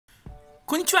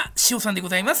こんにちは、しおさんでご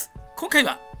ざいます。今回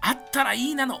はあったらい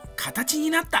いなの形に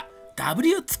なった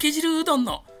W つけ汁うどん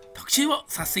の特集を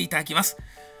させていただきます。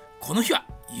この日は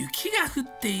雪が降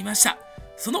っていました。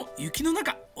その雪の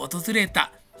中訪れ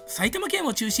た埼玉県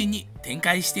を中心に展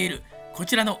開しているこ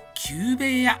ちらの久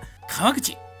兵衛屋川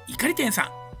口いかり店さ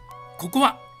ん。ここ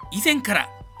は以前から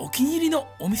お気に入りの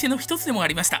お店の一つでもあ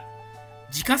りました。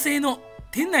自家製の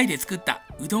店内で作った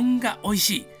うどんが美味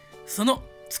しい、その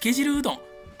つけ汁うどん、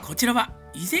こちらは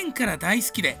以前から大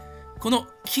好きで、この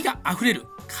木があふれる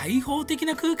開放的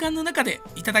な空間の中で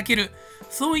いただける、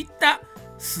そういった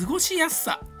過ごしやす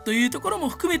さというところも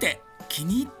含めて気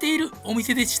に入っているお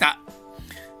店でした。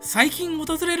最近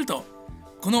訪れると、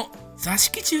この座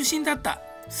敷中心だった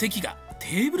席がテ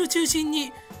ーブル中心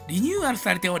にリニューアル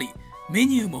されており、メ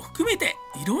ニューも含めて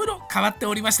いろいろ変わって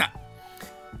おりました。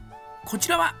こち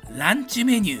らはランチ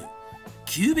メニュー。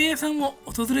久兵衛屋さんを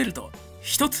訪れると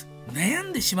一つ悩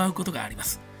んでしまうことがありま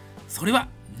す。それは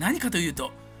何かという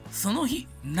と、その日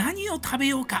何を食べ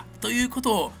ようかというこ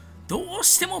とをどう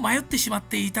しても迷ってしまっ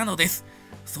ていたのです。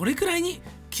それくらいに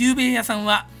久兵衛屋さん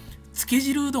はつけ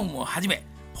汁うどんをはじめ、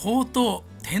ほうと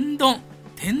う、天丼、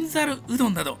天ざるうど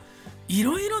んなどい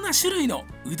ろいろな種類の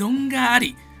うどんがあ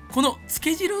り、このつ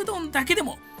け汁うどんだけで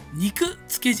も肉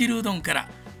つけ汁うどんから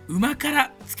旨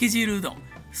辛つけ汁うどん、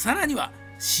さらには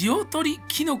塩鶏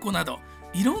きのこなど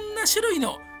いろんな種類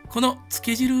のこのつ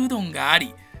け汁うどんがあ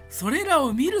り、それら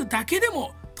を見るだけで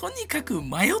もとにかく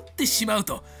迷ってしまう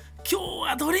と、今日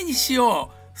はどれにし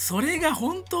よう、それが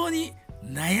本当に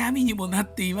悩みにもな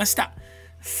っていました。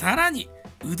さらに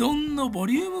うどんのボ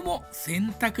リュームも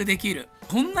選択できる、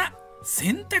こんな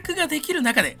選択ができる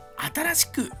中で新し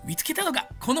く見つけたのが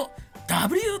この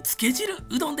W つけ汁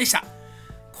うどんでした。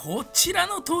こちら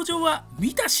の登場は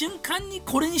見た瞬間に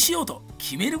これにしようと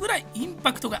決めるぐらいイン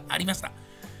パクトがありました。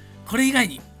これ以外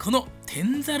にこの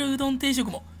天ざるうどん定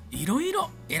食もいろいろ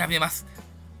選べます。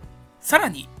さら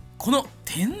にこの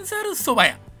天ざるそば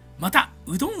や、また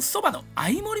うどんそばの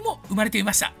相盛りも生まれてい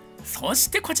ました。そし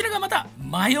てこちらがまた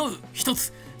迷う一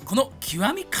つ、この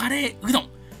極みカレーうどん、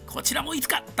こちらもいつ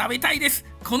か食べたいです。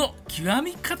この極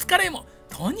みカツカレーも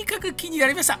とにかく気にな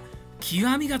りました。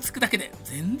極みがつくだけで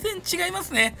全然違いま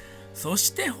すね。そし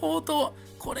てほうと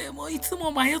う、これもいつ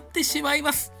も迷ってしまい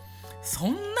ます。そ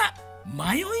んな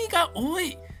迷いが多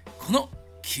いこの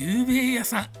久兵衛屋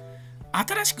さん、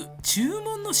新しく注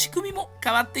文の仕組みも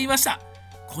変わっていました。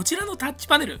こちらのタッチ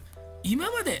パネル、今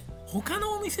まで他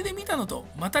のお店で見たのと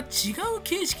また違う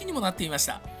形式にもなっていまし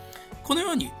た。この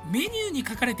ようにメニューに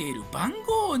書かれている番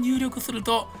号を入力する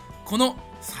と、この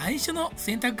最初の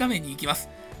選択画面に行きます。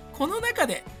この中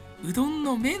でうどん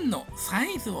の麺のサ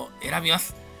イズを選びま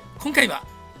す。今回は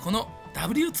この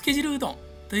W つけ汁うどん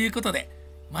ということで、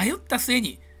迷った末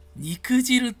に肉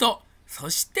汁と、そ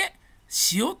して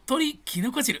塩鶏き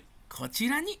のこ汁、こち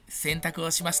らに選択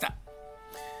をしました。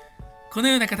この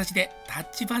ような形でタ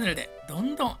ッチパネルでど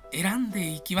んどん選んで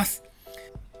いきます。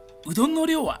うどんの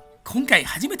量は今回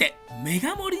初めてメ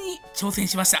ガ盛りに挑戦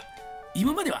しました。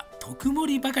今までは特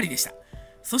盛りばかりでした。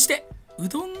そしてう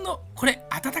どんのこれ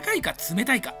温かいか冷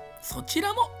たいか、そち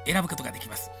らも選ぶことができ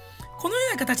ます。このよ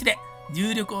うな形で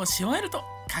入力をし終えると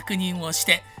確認をし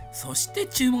て、そして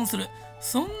注文する、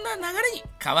そんな流れに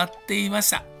変わっていまし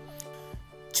た。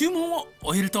注文を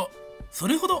終えるとそ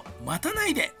れほど待たな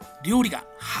いで料理が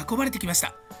運ばれてきまし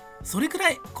た。それく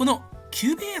らいこの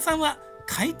久兵衛屋さんは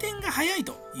回転が早い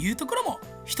というところも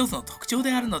一つの特徴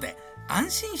であるので、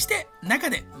安心して中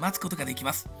で待つことができ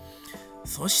ます。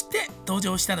そして登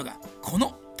場したのがこ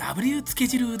の W つけ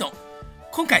汁うどん。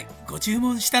今回ご注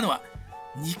文したのは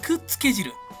肉つけ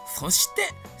汁、そして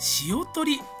塩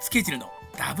鶏つけ汁の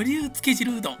W つけ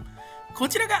汁うどん。こ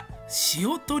ちらが塩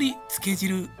鶏つけ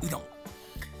汁うどん。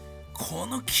こ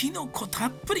のきのこた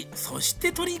っぷり、そして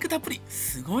鶏肉たっぷり、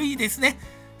すごいですね。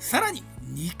さらに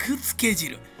肉つけ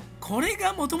汁、これ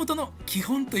がもともとの基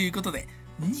本ということで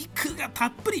肉がた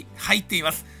っぷり入ってい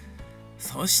ます。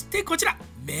そしてこちら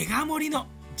メガ盛りの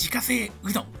自家製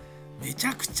うどん、めち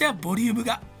ゃくちゃボリューム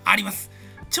があります。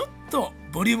ちょっと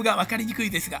ボリュームが分かりにくい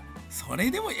ですが、そ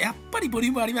れでもやっぱりボリ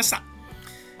ュームありました。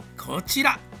こち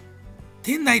ら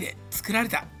店内で作られ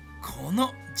たこ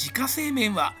の自家製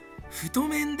麺は太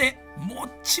麺でもっ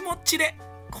ちもっちで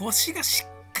コシがし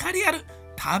っかりある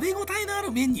食べ応えのあ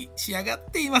る麺に仕上がっ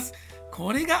ています。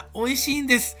これが美味しいん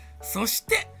です。そし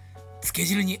てつけ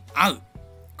汁に合う、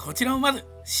こちらをまず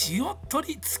塩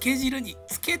鶏つけ汁に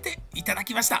つけていただ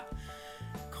きました。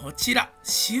こちら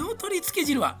塩鶏つけ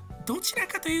汁はどちら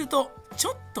かというとち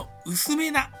ょっと薄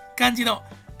めな感じの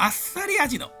あっさり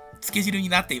味のつけ汁に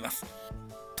なっています。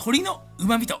鶏のう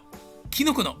まみとき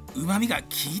のこのうまみが効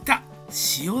いた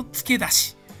塩漬けだ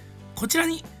し、こちら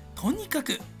にとにか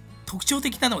く特徴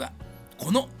的なのが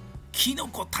このきの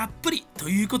こたっぷりと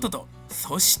いうことと、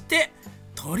そして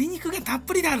鶏肉がたっ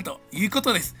ぷりであるというこ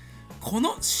とです。こ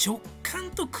の食感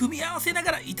と組み合わせな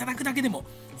がらいただくだけでも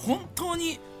本当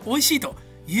に美味しいと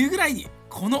いうぐらいに、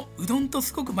このうどんと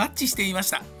すごくマッチしていま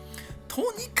した。と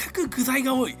にかく具材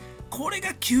が多い、これ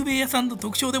が久兵衛屋さんの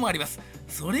特徴でもあります。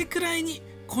それくらいに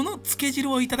このつけ汁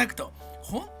をいただくと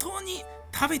本当に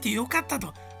食べてよかった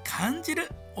と感じる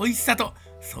美味しさと、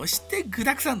そして具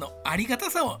沢山のありが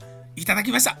たさをいただ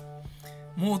きました。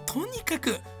もうとにか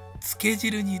くつけ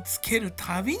汁につける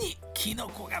たびにきの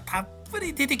こがたっぷ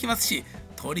り出てきますし、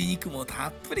鶏肉もた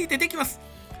っぷり出てきます。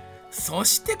そ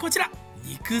してこちら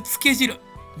肉つけ汁、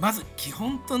まず基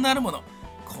本となるもの、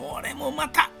これもま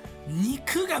た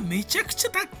肉がめちゃくち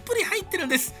ゃたっぷり入ってるん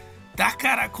です。だ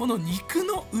からこの肉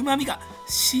のうまみが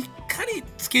しっかり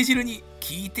つけ汁に効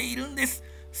いているんです。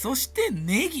そして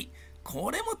ネギ、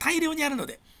これも大量にあるの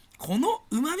でこの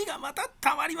うまみがまた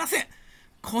たまりません。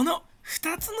この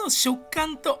2つの食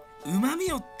感とうま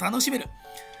みを楽しめる。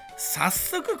早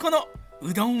速この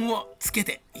うどんをつけ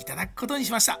ていただくことに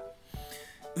しました。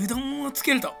うどんをつ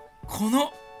けるとこ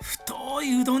の太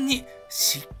いうどんに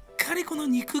しっかりこの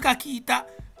肉が効いた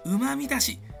うまみだ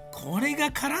し、これが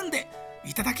絡んで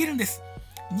いただけるんです。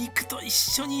肉と一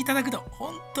緒にいただくと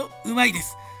ほんとうまいで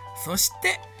す。そし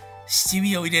て七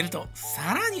味を入れると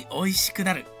さらに美味しく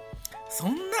なる、そ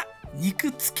んな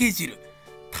肉つけ汁。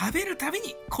食べるたび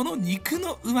にこの肉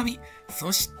のうまみ、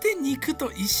そして肉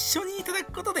と一緒にいただ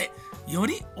くことでよ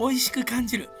り美味しく感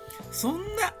じる、そ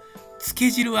んなつ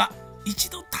け汁は一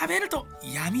度食べると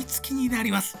やみつきにな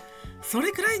ります。そ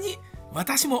れくらいに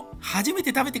私も初めて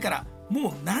食べてから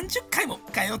もう何十回も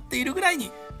通っているぐらいに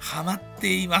ハマっ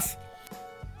ています。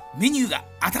メニューが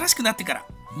新しくなってから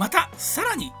またさ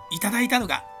らにいただいたの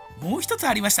がもう一つ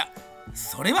ありました。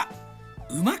それは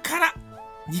うま辛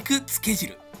肉つけ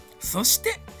汁、そし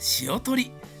て塩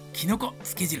鶏きのこ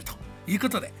つけ汁というこ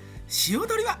とで、塩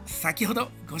鶏は先ほど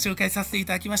ご紹介させてい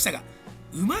ただきましたが、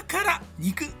うま辛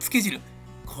肉つけ汁、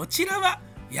こちらは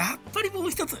やっぱりもう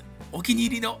一つお気に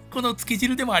入りのこのつけ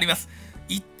汁でもあります。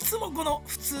いっつもこの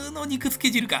普通の肉つ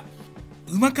け汁か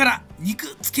うま辛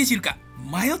肉つけ汁か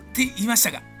迷っていまし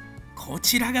たが、こ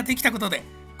ちらができたことで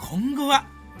今後は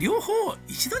両方を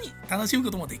一度に楽しむこ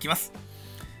ともできます。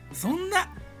そんな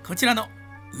こちらの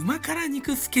うま辛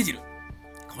肉つけ汁、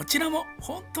こちらも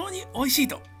本当に美味しい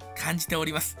と感じてお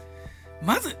ります。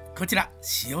まずこちら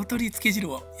塩鶏つけ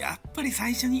汁をやっぱり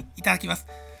最初にいただきます。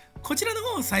こちらの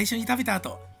方を最初に食べた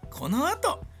後、この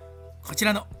後こち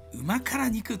らのうま辛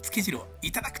肉つけ汁を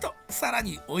いただくとさら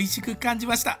に美味しく感じ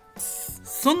ました。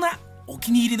そんなお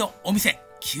気に入りのお店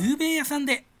久兵衛屋さん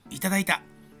でいただいた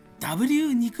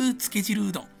W 肉つけ汁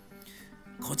うどん、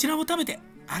こちらを食べて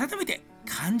改めて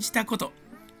感じたこと、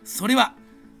それは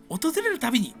訪れる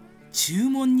たびに注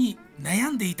文に悩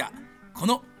んでいたこ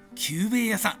の久兵衛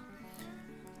屋さん、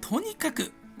とにか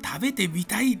く食べてみ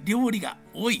たい料理が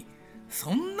多い、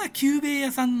そんな久兵衛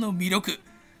屋さんの魅力、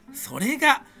それ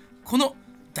がこの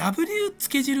W つ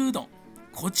け汁うどん、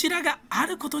こちらがあ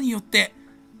ることによって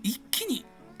一気に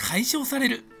解消され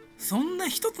る、そんな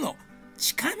一つの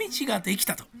近道ができ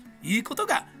たということ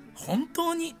が本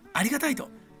当にありがたいと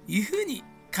いうふうに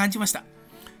感じました。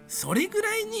それぐ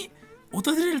らいに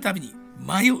訪れるたびに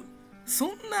迷う、そん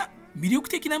な魅力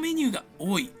的なメニューが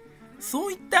多い、そ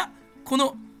ういったこ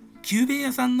の久兵衛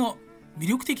屋さんの魅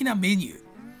力的なメニュー、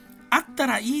あった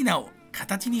らいいなを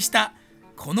形にした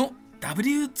この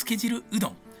W つけ汁うど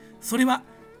ん、それは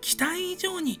期待以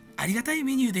上にありがたい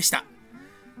メニューでした。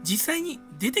実際に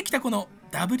出てきたこの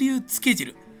W つけ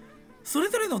汁、それ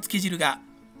ぞれのつけ汁が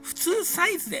普通サ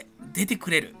イズで出てく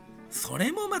れる、そ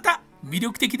れもまた魅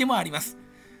力的でもあります。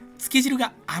つけ汁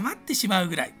が余ってしまう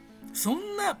ぐらい、そ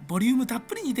んなボリュームたっ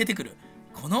ぷりに出てくる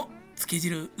このつけ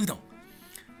汁うどん、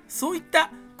そういっ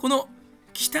たこの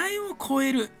期待を超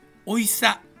える美味し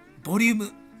さ、ボリュー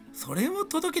ム、それを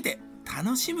届けて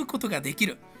楽しむことができ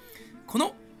る、こ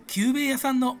の久兵衛屋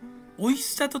さんの美味し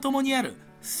さとともにある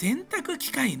選択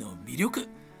機会の魅力、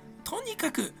とに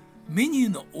かくメニュー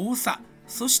の多さ、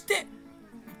そして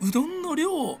うどんの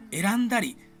量を選んだ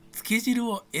りつけ汁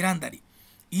を選んだり、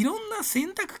いろんな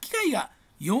選択機会が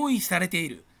用意されてい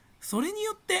る、それに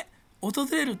よって訪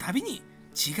れるたびに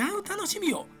違う楽し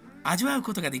みを味わう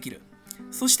ことができる、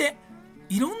そして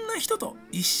いろんな人と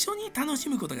一緒に楽し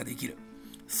むことができる、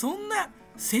そんな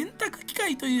選択機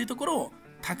会というところを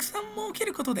たくさん設け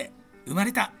ることで生ま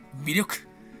れた魅力、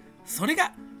それ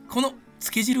がこの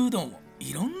つけ汁うどんを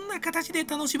いろんな形で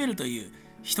楽しめるという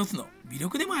一つの魅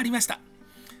力でもありました。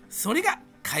それが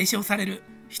解消される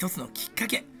一つのきっか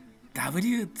け、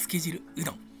W つけ汁う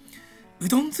どん。う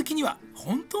どん好きには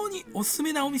本当におすす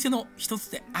めなお店の一つ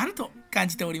であると感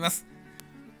じております。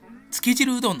つけ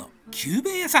汁うどんの久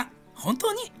兵衛屋さん、本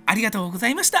当にありがとうござ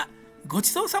いました。ごち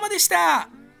そうさまでした。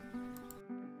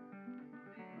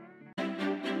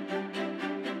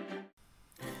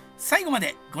最後ま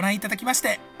でご覧いただきまし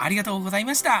てありがとうござい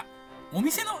ました。お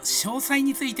店の詳細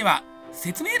については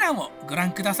説明欄をご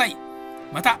覧ください。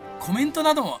またコメント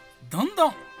などもどんど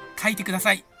ん書いてくだ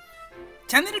さい。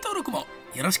チャンネル登録も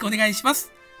よろしくお願いしま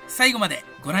す。最後まで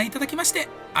ご覧いただきまして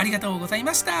ありがとうござい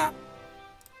ました。